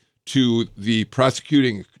throw it to the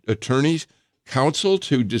prosecuting attorney's counsel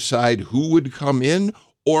to decide who would come in,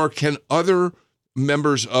 or can other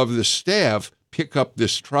members of the staff pick up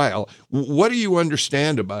this trial? What do you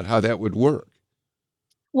understand about how that would work?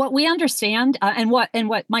 What we understand and what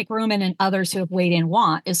Mike Roman and others who have weighed in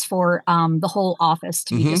want is for the whole office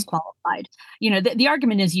to be disqualified. The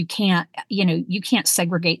argument is you can't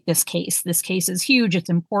segregate this case. This case is huge. It's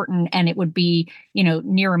important. And it would be,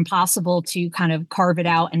 near impossible to kind of carve it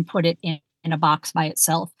out and put it in a box by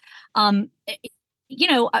itself.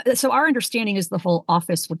 So our understanding is the whole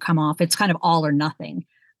office would come off. It's kind of all or nothing.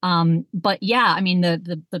 But yeah, I mean,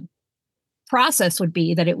 the process would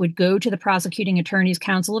be that it would go to the Prosecuting Attorneys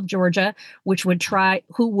Council of Georgia, who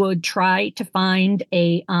would try to find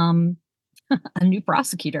a new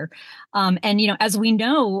prosecutor. As we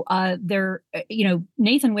know,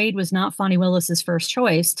 Nathan Wade was not Fani Willis's first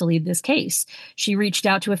choice to lead this case. She reached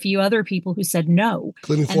out to a few other people who said no,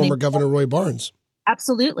 including former Governor Roy Barnes.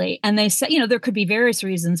 Absolutely. And they said, there could be various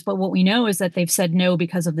reasons, but what we know is that they've said no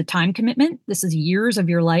because of the time commitment. This is years of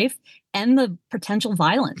your life and the potential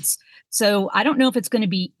violence. So I don't know if it's going to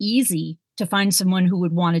be easy to find someone who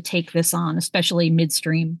would want to take this on, especially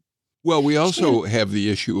midstream. Well, we also have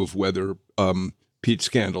the issue of whether Pete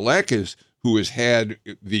Skandalakis, who has had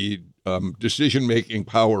the decision-making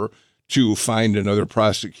power to find another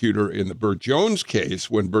prosecutor in the Burt Jones case,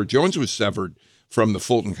 when Burt Jones was severed from the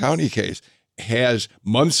Fulton County case, has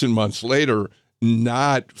months and months later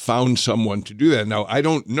not found someone to do that. Now, I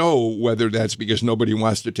don't know whether that's because nobody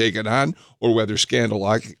wants to take it on or whether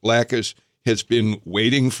Skandalakis has been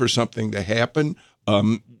waiting for something to happen.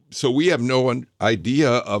 So we have no idea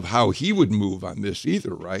of how he would move on this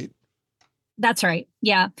either, right? That's right.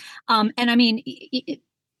 Yeah. And I mean,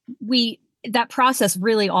 that process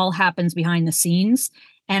really all happens behind the scenes.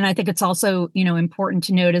 And I think it's also, important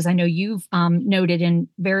to note, as I know you've noted in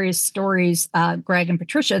various stories, Greg and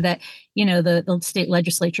Patricia, that, the state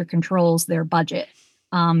legislature controls their budget.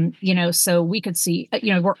 So we could see,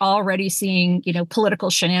 we're already seeing, political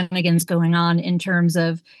shenanigans going on in terms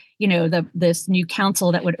of, this new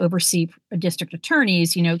council that would oversee district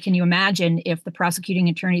attorneys. Can you imagine if the Prosecuting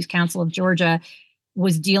Attorneys Council of Georgia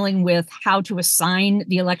was dealing with how to assign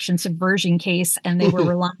the election subversion case and they were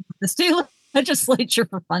relying on the state legislature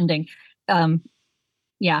for funding?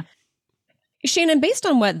 Yeah. Shannon, based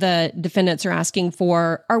on what the defendants are asking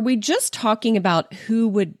for, are we just talking about who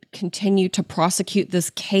would continue to prosecute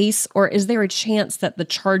this case, or is there a chance that the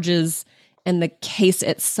charges and the case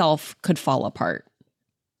itself could fall apart?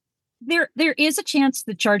 There is a chance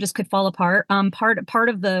the charges could fall apart. Part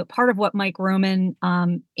of what Mike Roman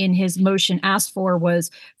in his motion asked for was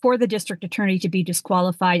for the district attorney to be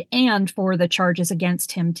disqualified and for the charges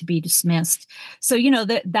against him to be dismissed. So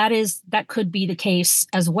that could be the case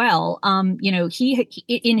as well. He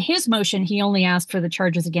in his motion he only asked for the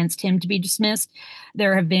charges against him to be dismissed.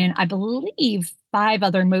 There have been, I believe, 5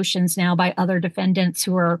 other motions now by other defendants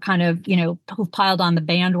who are kind of, who've piled on the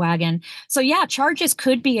bandwagon. So yeah, charges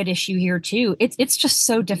could be at issue here too. It's just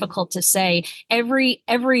so difficult to say. Every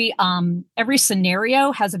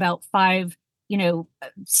scenario has about 5,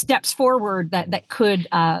 steps forward that could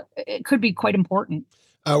it could be quite important.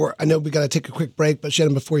 I know we got to take a quick break, but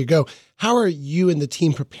Shannon, before you go, how are you and the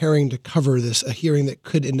team preparing to cover this, a hearing that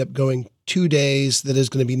could end up going 2 days, that is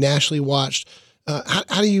going to be nationally watched?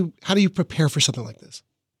 How do you prepare for something like this?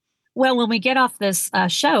 Well, when we get off this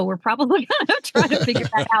show, we're probably going to try to figure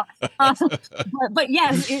that out. But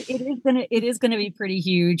yes, it is going to be pretty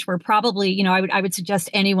huge. We're probably, I would suggest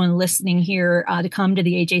anyone listening here to come to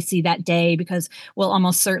the AJC that day, because we'll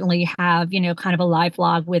almost certainly have, kind of a live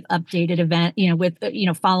log with updated event, with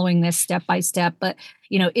following this step by step. But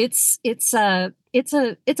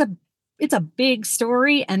it's a big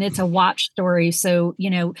story and it's a watch story. So,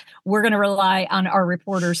 we're going to rely on our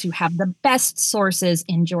reporters who have the best sources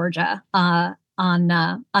in Georgia on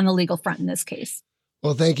the legal front in this case.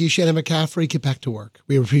 Well, thank you, Shannon McCaffrey. Get back to work.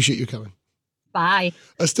 We appreciate you coming. Bye.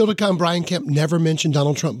 Still to come, Brian Kemp never mentioned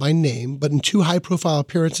Donald Trump by name, but in 2 high-profile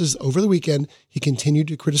appearances over the weekend, he continued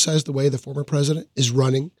to criticize the way the former president is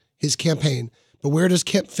running his campaign. But where does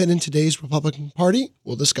Kemp fit in today's Republican Party?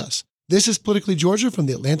 We'll discuss. This is Politically Georgia from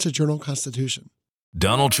the Atlanta Journal-Constitution.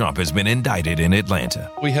 Donald Trump has been indicted in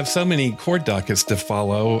Atlanta. We have so many court dockets to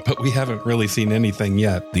follow, but we haven't really seen anything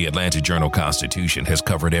yet. The Atlanta Journal-Constitution has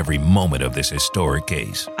covered every moment of this historic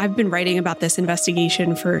case. I've been writing about this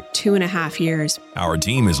investigation for 2.5 years. Our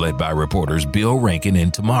team is led by reporters Bill Rankin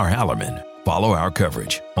and Tamar Hallerman. Follow our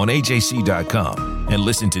coverage on AJC.com and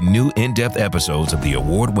listen to new in-depth episodes of the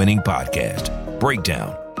award-winning podcast,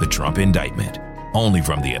 Breakdown, the Trump Indictment. Only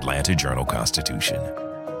from the Atlanta Journal-Constitution.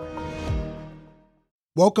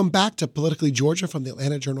 Welcome back to Politically Georgia from the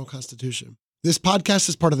Atlanta Journal-Constitution. This podcast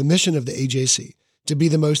is part of the mission of the AJC to be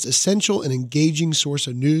the most essential and engaging source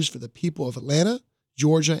of news for the people of Atlanta,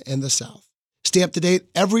 Georgia, and the South. Stay up to date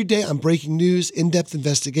every day on breaking news, in-depth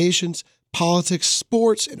investigations, politics,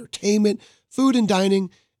 sports, entertainment, food and dining,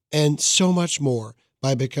 and so much more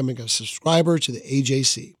by becoming a subscriber to the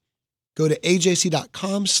AJC. Go to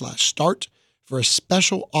ajc.com/start for a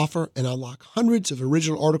special offer and unlock hundreds of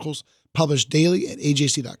original articles published daily at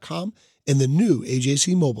ajc.com and the new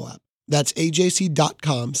AJC mobile app. That's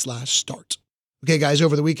ajc.com/start. Okay, guys,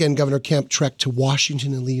 over the weekend, Governor Kemp trekked to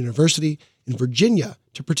Washington and Lee University in Virginia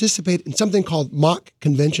to participate in something called Mock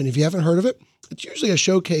Convention. If you haven't heard of it, it's usually a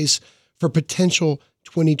showcase for potential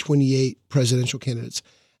 2028 presidential candidates.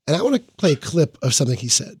 And I want to play a clip of something he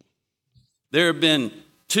said. There have been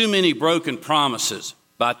too many broken promises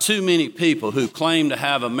by too many people who claim to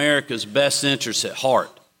have America's best interests at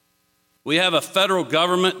heart. We have a federal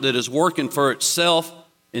government that is working for itself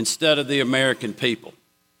instead of the American people.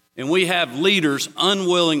 And we have leaders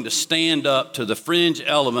unwilling to stand up to the fringe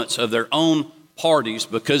elements of their own parties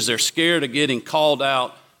because they're scared of getting called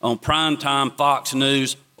out on primetime Fox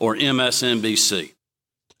News or MSNBC.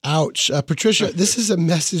 Ouch. Patricia, this is a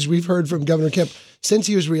message we've heard from Governor Kemp since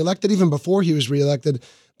he was reelected, even before he was reelected.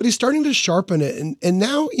 But he's starting to sharpen it. And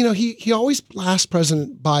now, he always blasts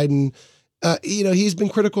President Biden. He's been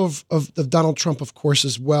critical of Donald Trump, of course,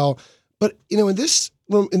 as well. But, in these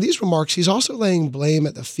remarks, he's also laying blame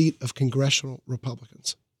at the feet of congressional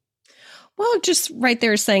Republicans. Well, just right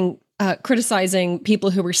there saying, criticizing people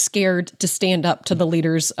who were scared to stand up to the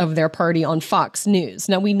leaders of their party on Fox News.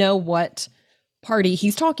 Now, we know what party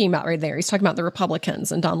he's talking about right there. He's talking about the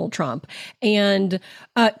Republicans and Donald Trump. And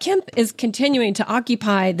Kemp is continuing to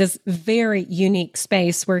occupy this very unique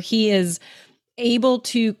space where he is able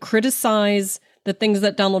to criticize the things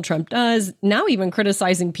that Donald Trump does, now even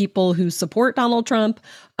criticizing people who support Donald Trump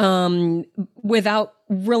without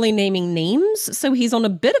really naming names. So he's on a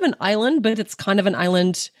bit of an island, but it's kind of an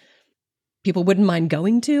island people wouldn't mind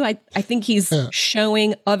going to. I think he's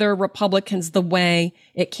showing other Republicans the way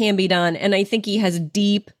it can be done. And I think he has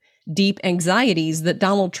deep, deep anxieties that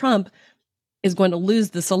Donald Trump is going to lose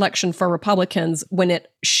this election for Republicans when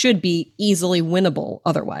it should be easily winnable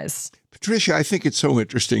otherwise. Patricia, I think it's so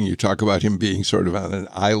interesting you talk about him being sort of on an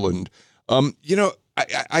island.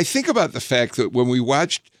 I think about the fact that when we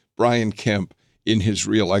watched Brian Kemp in his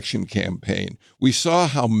reelection campaign, we saw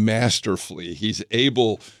how masterfully he's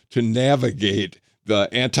able to navigate the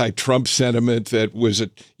anti-Trump sentiment that was,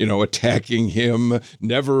 attacking him,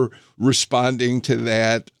 never responding to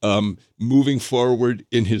that, moving forward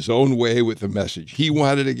in his own way with the message he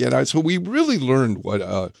wanted to get out. So we really learned what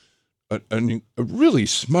a really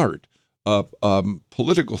smart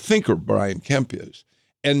political thinker Brian Kemp is.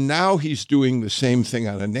 And now he's doing the same thing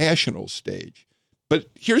on a national stage. But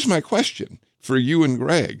here's my question for you and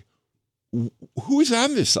Greg. Who's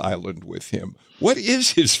on this island with him? What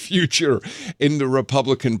is his future in the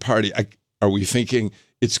Republican Party? Are we thinking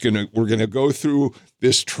we're going to go through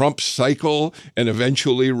this Trump cycle and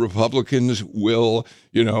eventually Republicans will,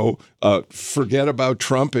 forget about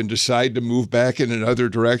Trump and decide to move back in another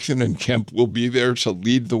direction and Kemp will be there to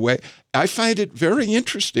lead the way? I find it very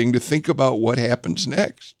interesting to think about what happens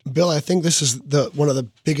next. Bill, I think this is one of the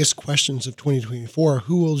biggest questions of 2024.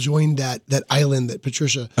 Who will join that island that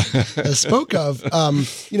Patricia spoke of?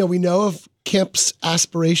 We know of Kemp's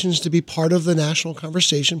aspirations to be part of the national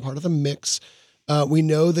conversation, part of the mix. We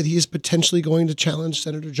know that he is potentially going to challenge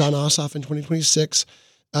Senator John Ossoff in 2026.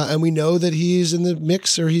 And we know that he's in the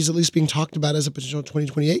mix, or he's at least being talked about as a potential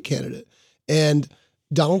 2028 candidate. And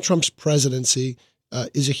Donald Trump's presidency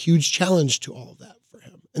is a huge challenge to all of that for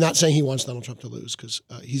him. And not saying he wants Donald Trump to lose, because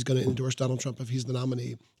he's going to endorse Donald Trump if he's the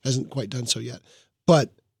nominee. Hasn't quite done so yet. But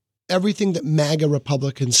everything that MAGA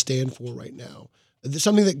Republicans stand for right now,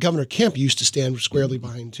 something that Governor Kemp used to stand squarely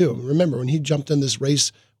behind too. Remember, when he jumped in this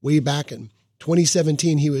race way back in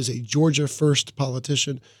 2017, he was a Georgia first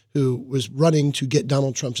politician who was running to get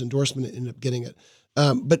Donald Trump's endorsement and ended up getting it.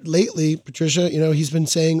 But lately, Patricia, he's been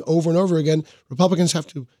saying over and over again, Republicans have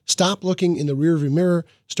to stop looking in the rearview mirror,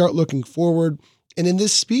 start looking forward. And in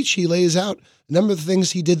this speech, he lays out a number of the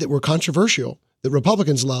things he did that were controversial, that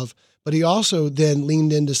Republicans love, but he also then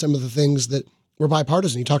leaned into some of the things that were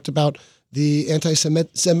bipartisan. He talked about the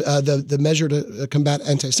the measure to combat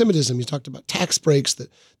anti-Semitism. He talked about tax breaks that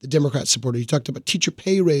the Democrats supported. He talked about teacher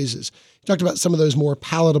pay raises. He talked about some of those more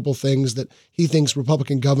palatable things that he thinks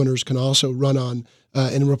Republican governors can also run on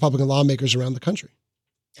and Republican lawmakers around the country.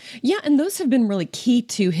 Yeah, and those have been really key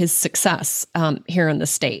to his success here in the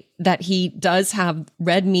state, that he does have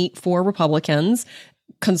red meat for Republicans,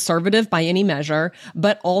 conservative by any measure,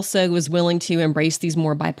 but also is willing to embrace these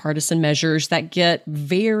more bipartisan measures that get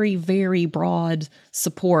very, very broad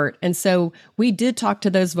support. And so we did talk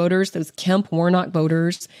to those voters, those Kemp Warnock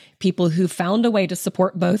voters, people who found a way to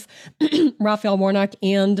support both Raphael Warnock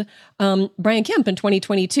and Brian Kemp in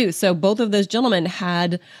 2022. So both of those gentlemen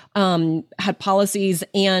had policies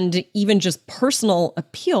and even just personal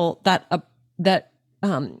appeal that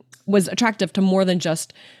was attractive to more than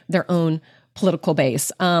just their own political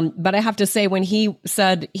base. But I have to say, when he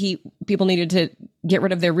said people needed to get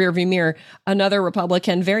rid of their rearview mirror, another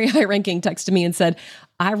Republican, very high-ranking, texted me and said,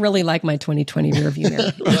 I really like my 2020 rearview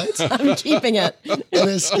mirror. I'm keeping it. And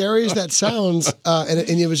as scary as that sounds, and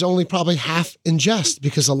it was only probably half in jest,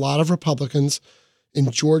 because a lot of Republicans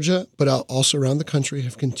in Georgia, but also around the country,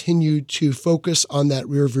 have continued to focus on that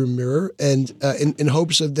rearview mirror and in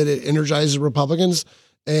hopes of that it energizes Republicans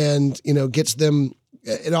and gets them.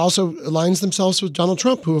 It also aligns themselves with Donald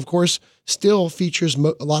Trump, who, of course, still features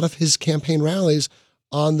a lot of his campaign rallies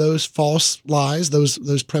on those false lies,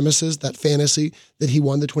 those premises, that fantasy that he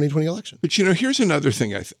won the 2020 election. But, here's another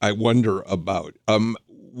thing I wonder about.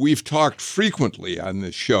 We've talked frequently on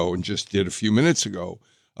this show, and just did a few minutes ago,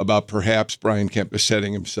 about perhaps Brian Kemp is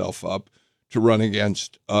setting himself up to run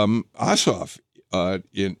against Ossoff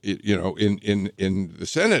in the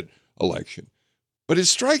Senate election. But it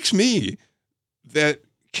strikes me that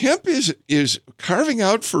Kemp is carving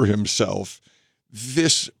out for himself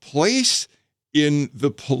this place in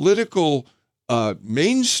the political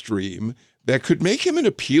mainstream that could make him an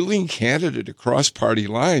appealing candidate across party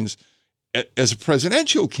lines as a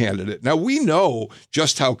presidential candidate. Now, we know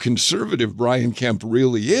just how conservative Brian Kemp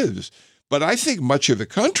really is, but I think much of the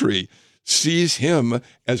country sees him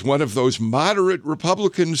as one of those moderate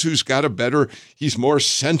Republicans he's more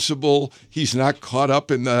sensible, he's not caught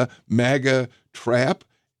up in the MAGA trap.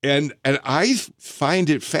 And I find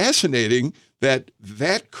it fascinating that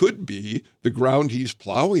could be the ground he's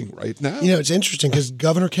plowing right now. It's interesting because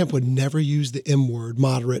Governor Kemp would never use the M word,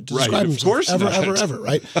 moderate, to describe himself. Ever,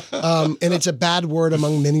 right? And it's a bad word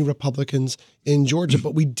among many Republicans in Georgia.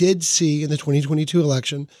 But we did see in the 2022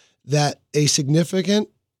 election that a significant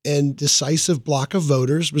and decisive block of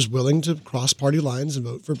voters was willing to cross party lines and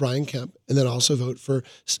vote for Brian Kemp, and then also vote for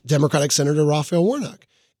Democratic Senator Raphael Warnock.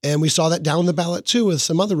 And we saw that down the ballot, too, with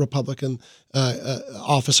some other Republican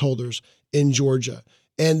office holders in Georgia.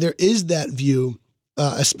 And there is that view,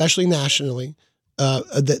 especially nationally,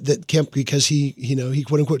 that Kemp, because he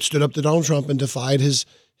quote unquote stood up to Donald Trump and defied his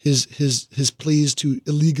his pleas to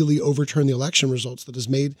illegally overturn the election results that has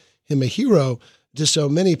made him a hero to so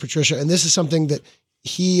many, Patricia. And this is something that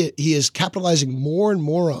he is capitalizing more and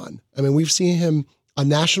more on. I mean, we've seen him on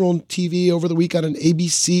national TV over the weekend on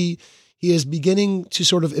ABC. He is beginning to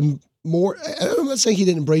sort of I'm not saying he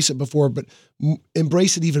didn't embrace it before, but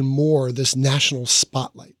embrace it even more, this national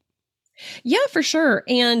spotlight. Yeah, for sure.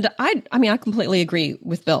 And I completely agree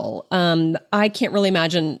with Bill. I can't really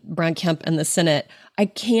imagine Brian Kemp in the Senate. I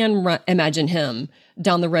can imagine him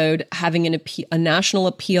down the road having a national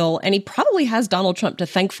appeal. And he probably has Donald Trump to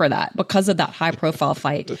thank for that because of that high profile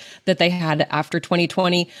fight that they had after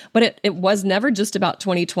 2020. But it was never just about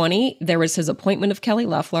 2020. There was his appointment of Kelly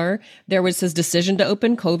Loeffler. There was his decision to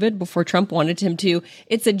open COVID before Trump wanted him to.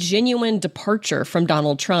 It's a genuine departure from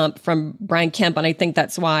Donald Trump, from Brian Kemp. And I think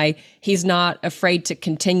that's why he's not afraid to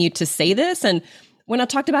continue to say this. And when I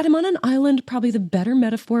talked about him on an island, probably the better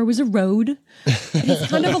metaphor was a road. He's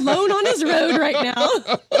kind of alone on his road right now.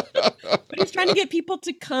 But he's trying to get people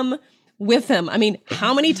to come with him. I mean,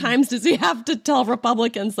 how many times does he have to tell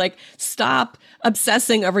Republicans, like, stop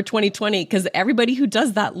obsessing over 2020? Because everybody who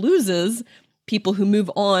does that loses. People who move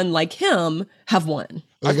on like him have won.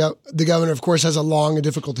 The governor, of course, has a long and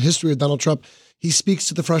difficult history with Donald Trump. He speaks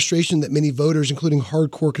to the frustration that many voters, including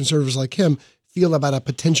hardcore conservatives like him, feel about a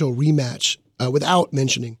potential rematch without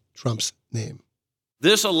mentioning Trump's name.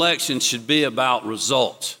 This election should be about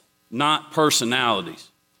results, not personalities.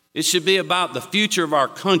 It should be about the future of our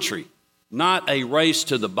country, not a race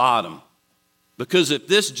to the bottom. Because if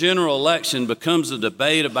this general election becomes a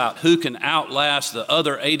debate about who can outlast the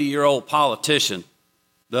other 80-year-old politician,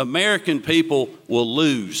 the American people will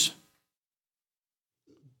lose.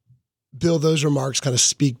 Bill, those remarks kind of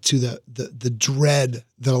speak to the dread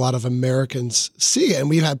that a lot of Americans see. And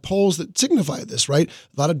we've had polls that signify this, right?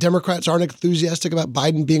 A lot of Democrats aren't enthusiastic about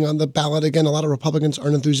Biden being on the ballot again. A lot of Republicans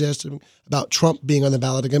aren't enthusiastic about Trump being on the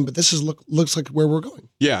ballot again. But this looks like where we're going.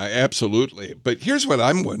 Yeah, absolutely. But here's what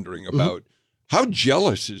I'm wondering about. Mm-hmm. How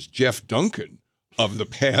jealous is Jeff Duncan of the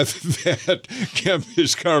path that Kemp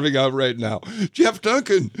is carving out right now? Jeff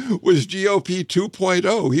Duncan was GOP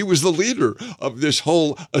 2.0. He was the leader of this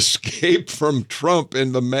whole escape from Trump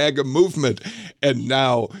and the MAGA movement. And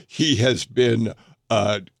now he has been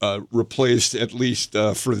replaced, at least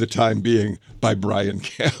for the time being, by Brian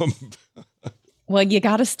Kemp. Well, you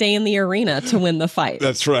got to stay in the arena to win the fight.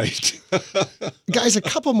 That's right. Guys, a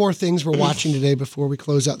couple more things we're watching today before we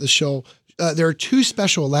close out the show. There are two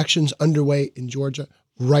special elections underway in Georgia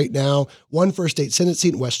right now. One for a state Senate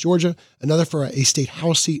seat in West Georgia, another for a state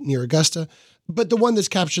House seat near Augusta. But the one that's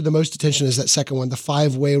captured the most attention is that second one, the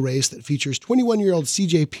five-way race that features 21-year-old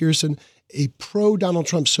CJ Pearson, a pro-Donald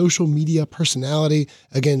Trump social media personality,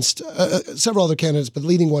 against several other candidates, but the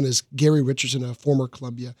leading one is Gary Richardson, a former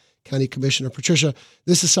Columbia County Commissioner. Patricia,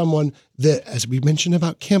 this is someone that, as we mentioned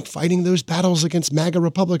about Kemp fighting those battles against MAGA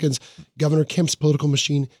Republicans, Governor Kemp's political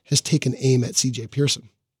machine has taken aim at CJ Pearson.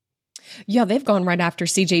 Yeah, they've gone right after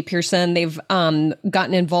CJ Pearson. They've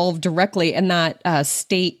gotten involved directly in that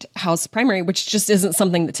state House primary, which just isn't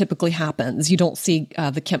something that typically happens. You don't see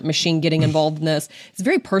the Kemp machine getting involved in this. It's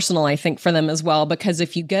very personal, I think, for them as well, because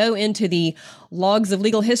if you go into the logs of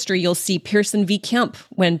legal history, you'll see Pearson v. Kemp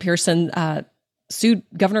when Pearson sued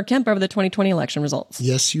Governor Kemp over the 2020 election results.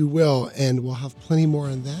 Yes, you will. And we'll have plenty more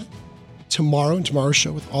on that tomorrow in tomorrow's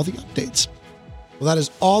show with all the updates. Well, that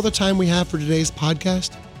is all the time we have for today's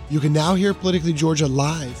podcast. You can now hear Politically Georgia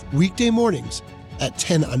live weekday mornings at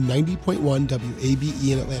 10 on 90.1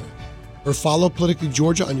 WABE in Atlanta. Or follow Politically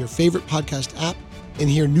Georgia on your favorite podcast app and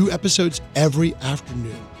hear new episodes every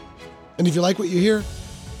afternoon. And if you like what you hear,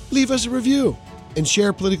 leave us a review and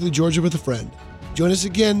share Politically Georgia with a friend. Join us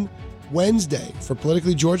again Wednesday for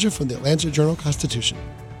Politically Georgia from the Atlanta Journal-Constitution.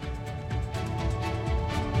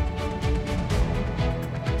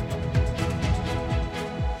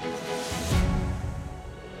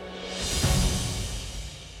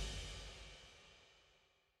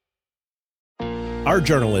 Our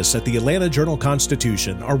journalists at the Atlanta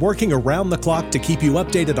Journal-Constitution are working around the clock to keep you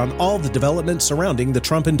updated on all the developments surrounding the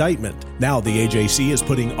Trump indictment. Now the AJC is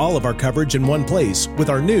putting all of our coverage in one place with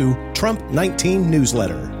our new Trump 19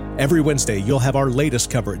 newsletter. Every Wednesday, you'll have our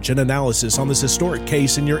latest coverage and analysis on this historic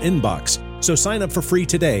case in your inbox. So sign up for free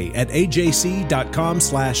today at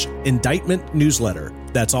ajc.com/indictment newsletter.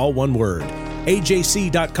 That's all one word.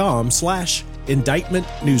 ajc.com/indictment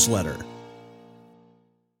newsletter.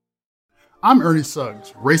 I'm Ernie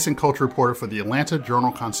Suggs, race and culture reporter for the Atlanta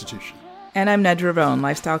Journal-Constitution. And I'm Nedra Ravone,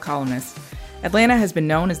 lifestyle columnist. Atlanta has been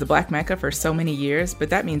known as the Black Mecca for so many years, but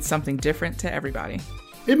that means something different to everybody.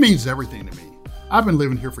 It means everything to me. I've been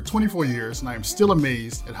living here for 24 years, and I am still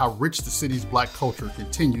amazed at how rich the city's Black culture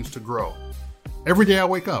continues to grow. Every day I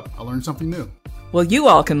wake up, I learn something new. Well, you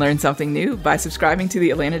all can learn something new by subscribing to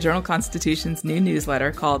the Atlanta Journal-Constitution's new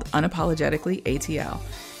newsletter called Unapologetically ATL.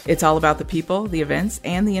 It's all about the people, the events,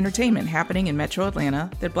 and the entertainment happening in Metro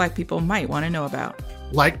Atlanta that Black people might want to know about.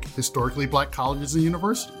 Like historically Black colleges and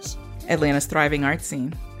universities, Atlanta's thriving art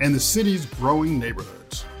scene, and the city's growing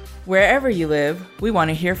neighborhoods. Wherever you live, we want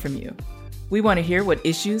to hear from you. We want to hear what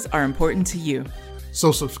issues are important to you.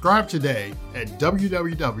 So subscribe today at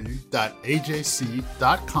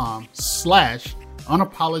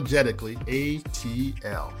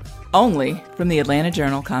www.ajc.com/unapologeticallyatl. Only from the Atlanta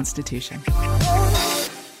Journal-Constitution.